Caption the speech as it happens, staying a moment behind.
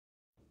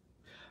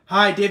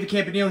Hi, David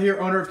Campanile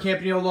here, owner of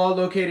Campanile Law,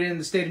 located in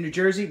the state of New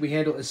Jersey. We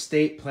handle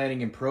estate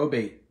planning and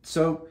probate.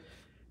 So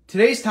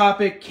today's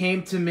topic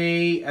came to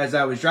me as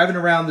I was driving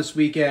around this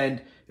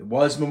weekend. It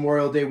was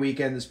Memorial Day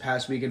weekend this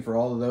past weekend for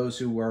all of those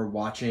who were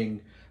watching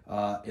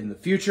in the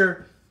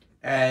future.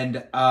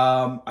 And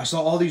I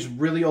saw all these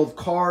really old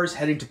cars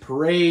heading to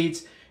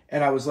parades.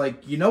 And I was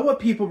like, you know what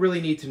people really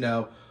need to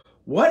know?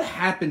 What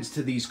happens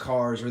to these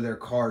cars or their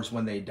cars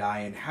when they die?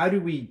 And how do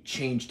we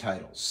change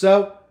titles?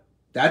 So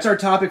that's our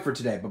topic for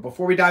today. But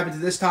before we dive into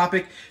this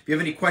topic, if you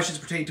have any questions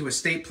pertaining to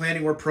estate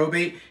planning or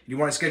probate, and you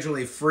want to schedule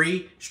a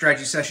free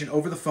strategy session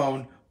over the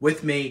phone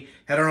with me,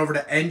 head on over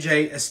to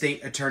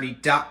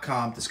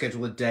njestateattorney.com to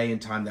schedule a day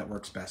and time that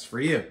works best for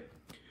you.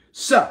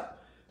 So,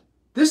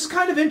 this is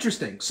kind of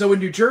interesting. So in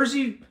New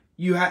Jersey,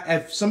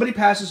 if somebody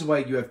passes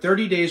away, you have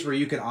 30 days where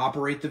you can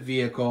operate the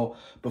vehicle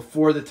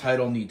before the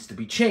title needs to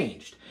be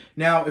changed.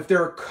 Now, if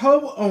there are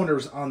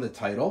co-owners on the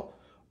title,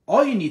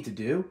 all you need to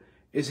do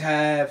is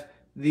have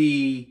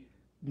the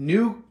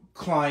new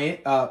client,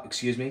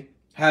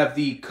 have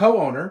the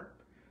co-owner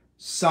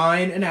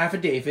sign an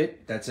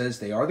affidavit that says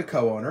they are the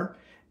co-owner,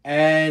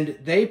 and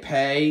they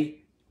pay,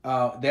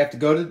 they have to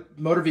go to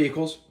motor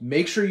vehicles,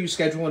 make sure you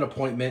schedule an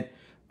appointment,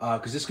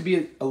 because this could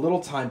be a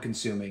little time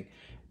consuming,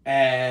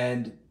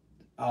 and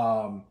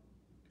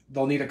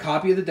they'll need a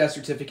copy of the death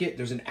certificate.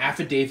 There's an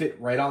affidavit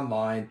right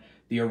online,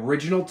 the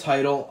original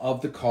title of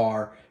the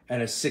car,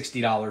 and a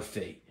 $60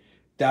 fee.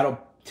 That'll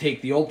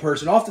take the old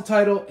person off the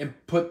title and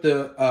put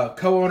the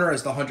co-owner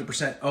as the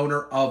 100%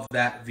 owner of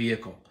that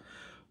vehicle.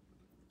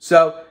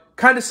 So,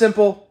 kind of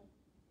simple,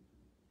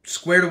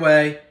 squared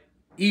away,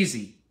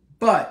 easy.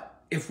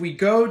 But if we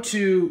go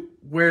to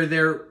where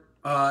there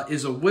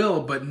is a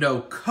will but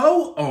no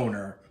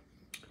co-owner,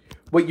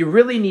 what you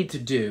really need to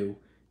do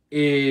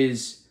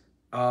is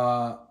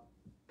the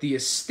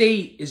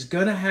estate is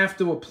going to have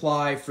to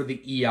apply for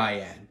the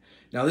EIN.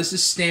 Now, this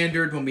is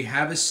standard when we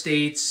have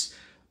estates.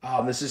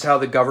 This is how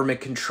the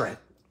government can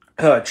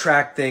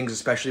track things,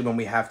 especially when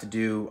we have to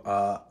do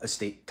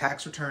estate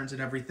tax returns and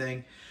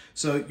everything.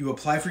 So you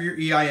apply for your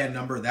EIN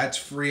number. That's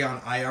free on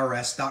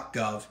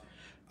irs.gov.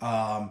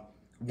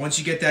 Once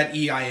you get that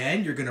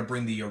EIN, you're going to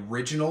bring the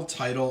original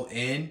title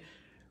in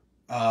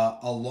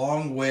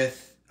along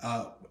with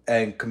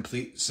and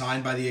complete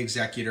signed by the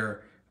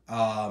executor.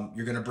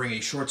 You're going to bring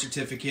a short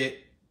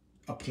certificate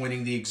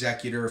appointing the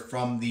executor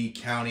from the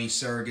county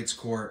surrogates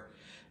court,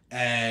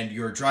 and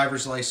your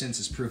driver's license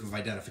is proof of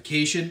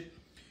identification.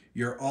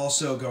 You're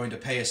also going to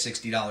pay a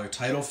 $60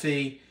 title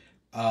fee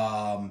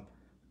or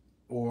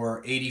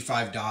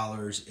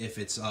 $85 if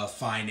it's a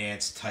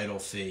finance title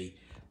fee.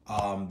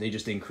 They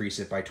just increase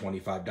it by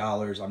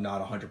 $25. I'm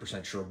not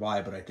 100% sure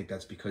why, but I think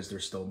that's because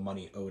there's still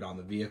money owed on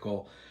the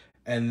vehicle.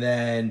 And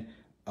then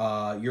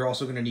you're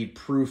also going to need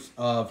proof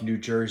of New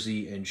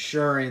Jersey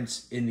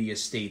insurance in the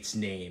estate's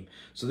name.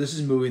 So this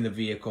is moving the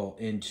vehicle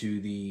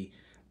into the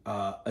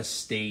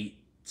estate's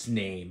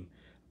name.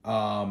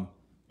 And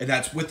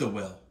that's with a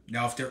will.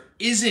 Now, if there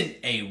isn't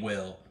a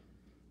will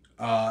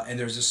and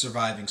there's a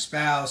surviving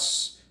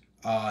spouse,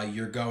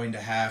 you're going to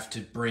have to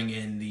bring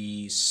in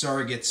the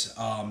surrogate's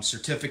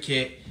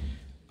certificate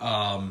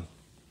and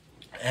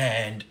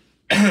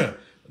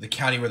the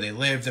county where they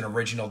lived, an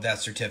original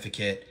death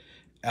certificate,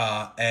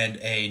 and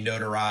a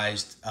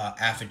notarized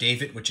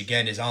affidavit, which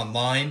again is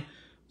online.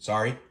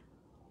 Sorry.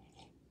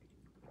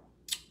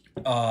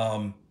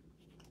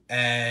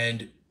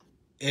 And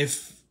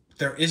if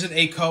there isn't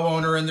a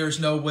co-owner and there's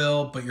no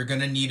will, but you're going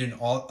to need an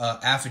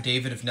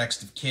affidavit of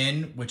next of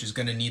kin, which is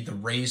going to need the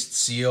raised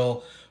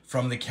seal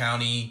from the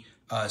county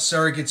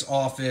surrogate's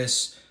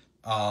office.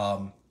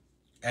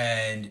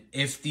 And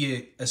if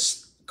the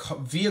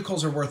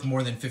vehicles are worth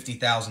more than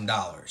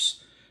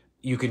 $50,000,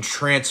 you can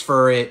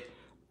transfer it,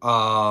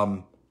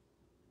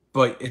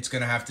 but it's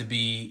going to have to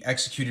be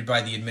executed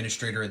by the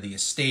administrator of the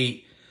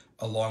estate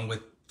along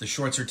with the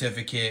short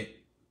certificate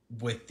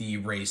with the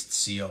raised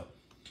seal.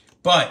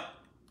 But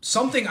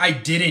something I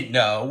didn't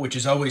know, which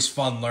is always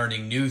fun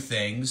learning new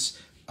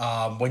things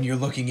when you're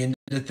looking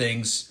into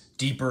things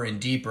deeper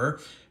and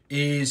deeper,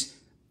 is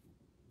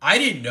I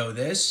didn't know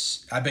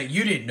this, I bet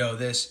you didn't know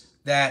this,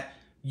 that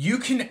you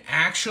can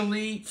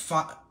actually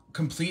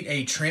complete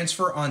a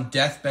transfer on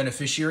death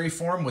beneficiary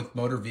form with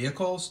motor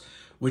vehicles,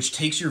 which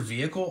takes your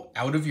vehicle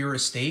out of your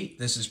estate.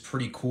 This is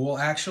pretty cool,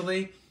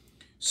 actually.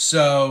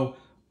 So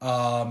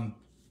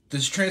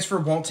this transfer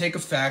won't take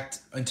effect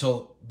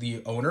until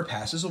the owner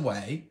passes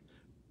away.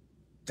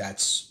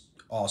 That's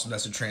awesome.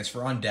 That's a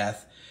transfer on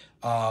death.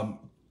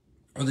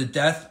 Or the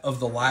death of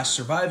the last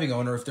surviving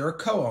owner if there are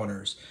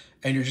co-owners.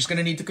 And you're just going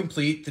to need to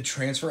complete the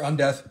transfer on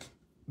death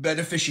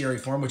beneficiary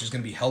form, which is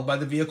going to be held by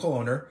the vehicle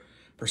owner,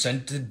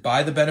 presented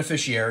by the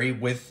beneficiary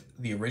with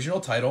the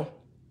original title,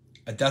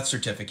 a death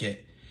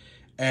certificate,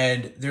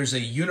 and there's a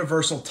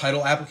universal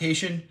title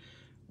application,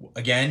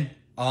 again,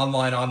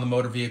 online on the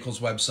motor vehicles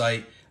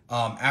website,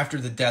 after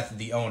the death of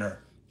the owner.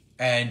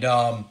 And,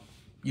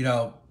 you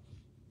know,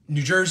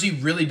 New Jersey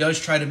really does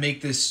try to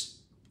make this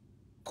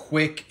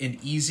quick and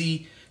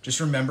easy. Just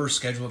remember,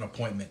 schedule an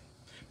appointment.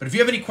 But if you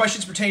have any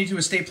questions pertaining to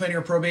estate planning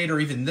or probate or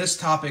even this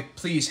topic,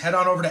 please head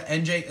on over to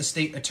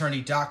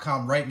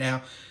njestateattorney.com right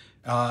now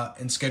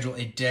and schedule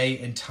a day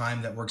and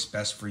time that works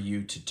best for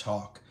you to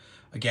talk.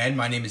 Again,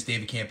 my name is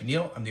David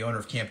Campanile. I'm the owner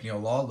of Campanile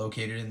Law,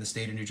 located in the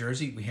state of New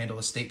Jersey. We handle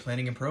estate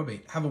planning and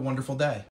probate. Have a wonderful day.